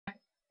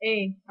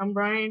Hey, I'm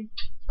Brian,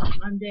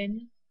 I'm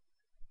Daniel.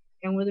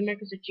 and we're the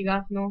makers of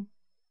Chigothno.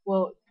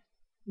 Well,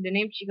 the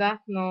name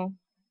Chigothno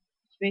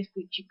is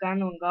basically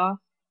Chicano and Ga.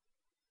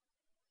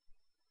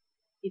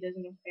 He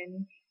doesn't know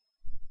Spanish.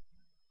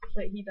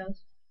 But he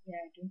does.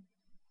 Yeah, I do.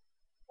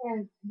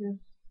 And this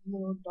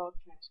little dog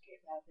trying to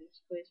escape out of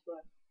this place,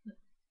 but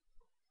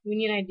we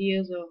need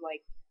ideas of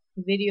like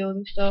videos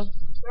and stuff.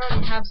 We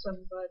already have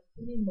some, but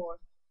we need more.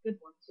 Good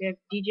ones. We have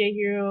DJ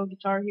Hero,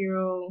 Guitar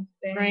Hero,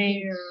 Band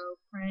pranks. Hero,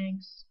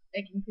 pranks,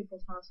 eggging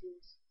people's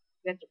houses.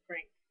 That's a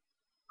prank.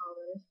 All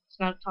this. It's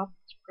not a topic,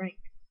 it's a prank.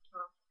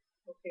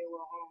 Oh. Okay,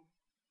 well,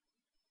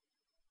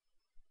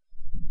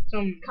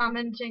 some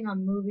Commenting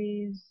on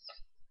movies,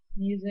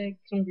 music.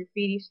 some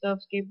graffiti stuff,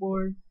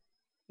 skateboard.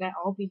 That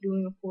I'll be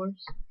doing, of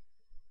course.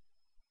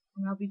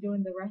 And I'll be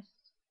doing the rest.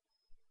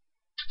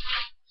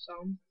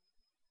 Some.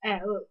 Hey,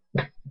 look.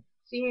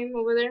 See him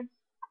over there?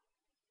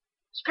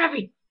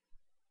 Scrappy!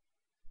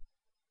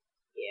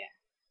 Yeah.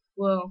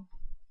 Well,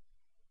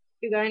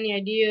 if you got any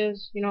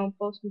ideas,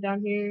 post them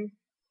down here.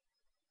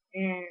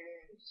 And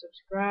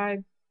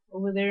subscribe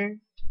over there.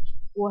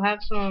 We'll have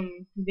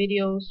some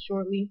videos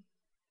shortly.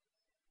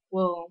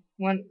 Well,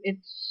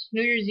 it's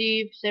New Year's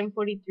Eve,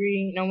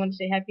 7:43, and I want to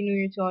say Happy New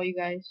Year to all you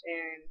guys.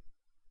 And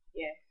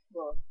yeah,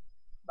 well,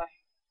 bye.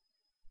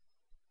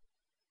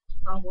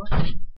 What?